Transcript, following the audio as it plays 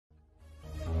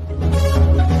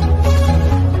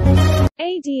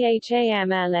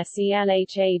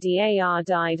Idhamlselhadar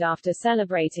died after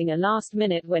celebrating a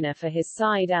last-minute winner for his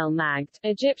side El Magd.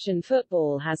 Egyptian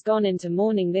football has gone into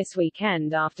mourning this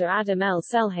weekend after Adam El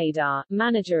Selhadar,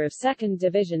 manager of second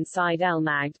division side El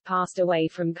Magd, passed away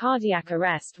from cardiac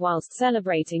arrest whilst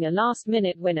celebrating a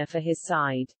last-minute winner for his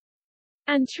side.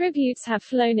 And tributes have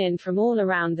flown in from all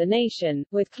around the nation,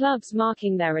 with clubs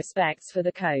marking their respects for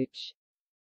the coach.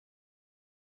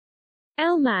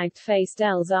 El Magd faced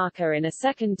El Zaka in a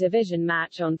second division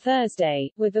match on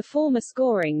Thursday, with the former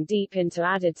scoring deep into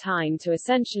added time to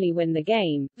essentially win the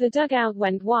game. The dugout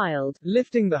went wild,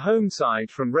 lifting the home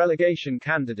side from relegation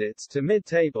candidates to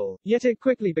mid-table, yet it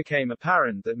quickly became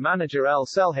apparent that manager El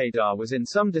Selhadar was in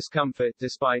some discomfort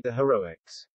despite the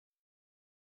heroics.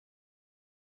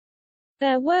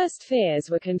 Their worst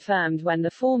fears were confirmed when the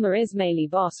former Ismaili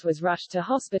boss was rushed to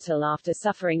hospital after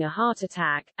suffering a heart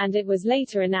attack, and it was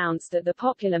later announced that the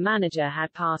popular manager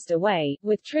had passed away,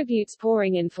 with tributes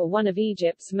pouring in for one of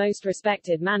Egypt's most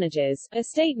respected managers. A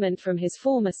statement from his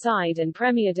former side and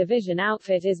Premier Division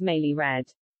outfit Ismaili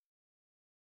read: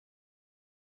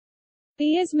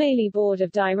 The Ismaili Board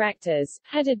of Directors,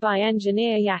 headed by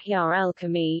engineer Yahya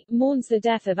El-Khami, mourns the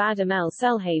death of Adam El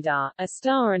Selhadar, a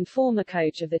star and former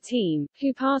coach of the team,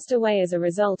 who passed away as a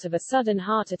result of a sudden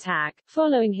heart attack,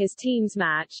 following his team's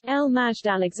match, El Majd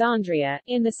Alexandria,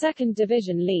 in the second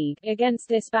division league. Against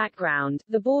this background,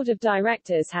 the Board of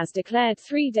Directors has declared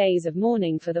 3 days of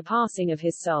mourning for the passing of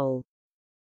his soul.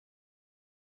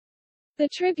 The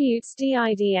tributes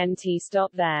didn't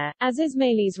stop there, as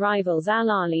Ismaili's rivals Al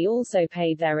Ahly also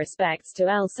paid their respects to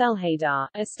El Selhadar.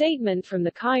 A statement from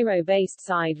the Cairo-based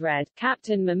side read,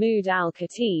 Captain Mahmoud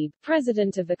Al-Khatib,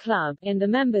 president of the club, and the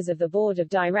members of the board of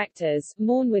directors,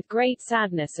 mourn with great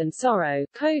sadness and sorrow,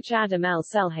 coach Adam El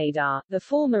Selhadar, the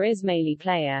former Ismaili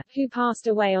player, who passed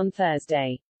away on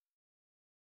Thursday.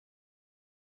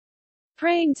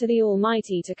 Praying to the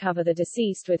Almighty to cover the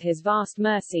deceased with his vast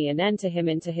mercy and enter him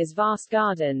into his vast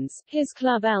gardens, his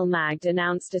club El Magd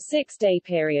announced a 6-day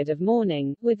period of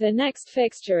mourning, with the next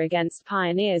fixture against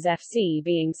Pioneers FC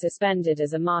being suspended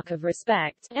as a mark of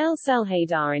respect. El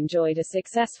Selhadar enjoyed a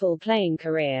successful playing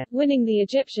career, winning the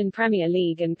Egyptian Premier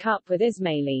League and Cup with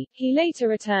Ismaili. He later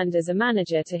returned as a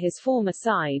manager to his former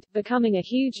side, becoming a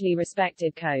hugely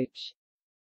respected coach.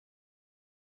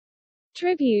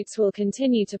 Tributes will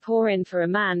continue to pour in for a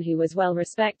man who was well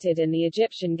respected in the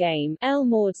Egyptian game. El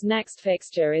Magd's next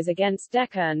fixture is against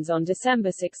Dechernes on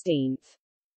December 16.